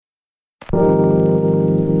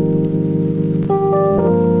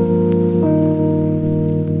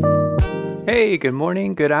Hey, good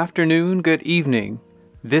morning, good afternoon, good evening.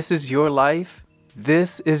 This is your life.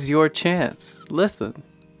 This is your chance. Listen.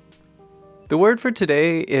 The word for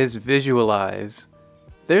today is visualize.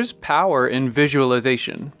 There's power in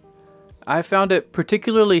visualization. I found it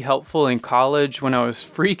particularly helpful in college when I was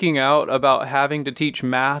freaking out about having to teach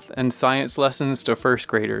math and science lessons to first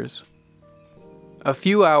graders. A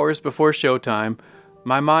few hours before showtime,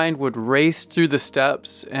 my mind would race through the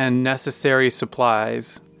steps and necessary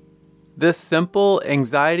supplies. This simple,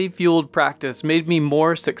 anxiety-fueled practice made me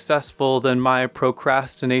more successful than my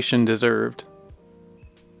procrastination deserved.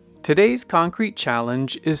 Today's concrete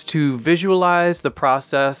challenge is to visualize the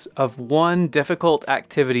process of one difficult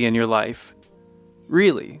activity in your life.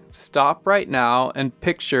 Really, stop right now and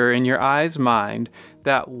picture in your eyes' mind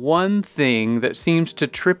that one thing that seems to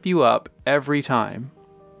trip you up every time.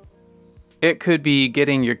 It could be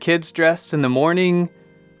getting your kids dressed in the morning,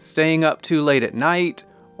 staying up too late at night,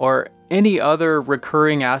 or any other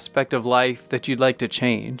recurring aspect of life that you'd like to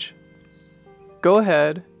change. Go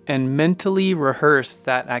ahead and mentally rehearse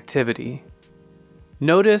that activity.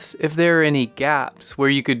 Notice if there are any gaps where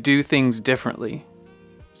you could do things differently.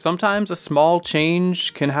 Sometimes a small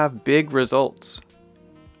change can have big results.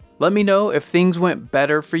 Let me know if things went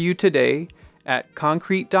better for you today at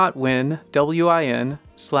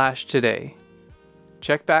concrete.win.today.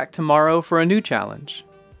 Check back tomorrow for a new challenge.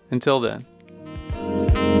 Until then.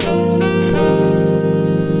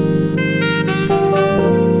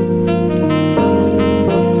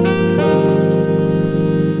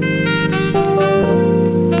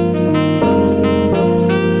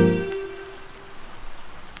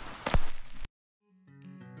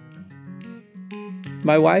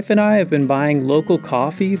 My wife and I have been buying local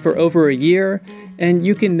coffee for over a year, and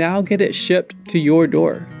you can now get it shipped to your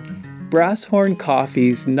door. Brasshorn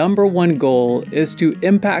Coffee's #1 goal is to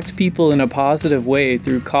impact people in a positive way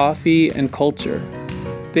through coffee and culture.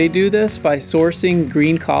 They do this by sourcing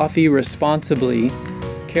green coffee responsibly,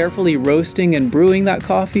 carefully roasting and brewing that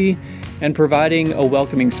coffee, and providing a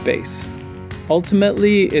welcoming space.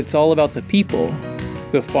 Ultimately, it's all about the people,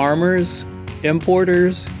 the farmers,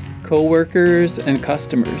 importers, co-workers, and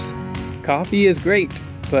customers. Coffee is great,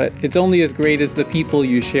 but it's only as great as the people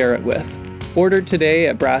you share it with. Order today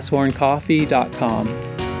at brasshorncoffee.com.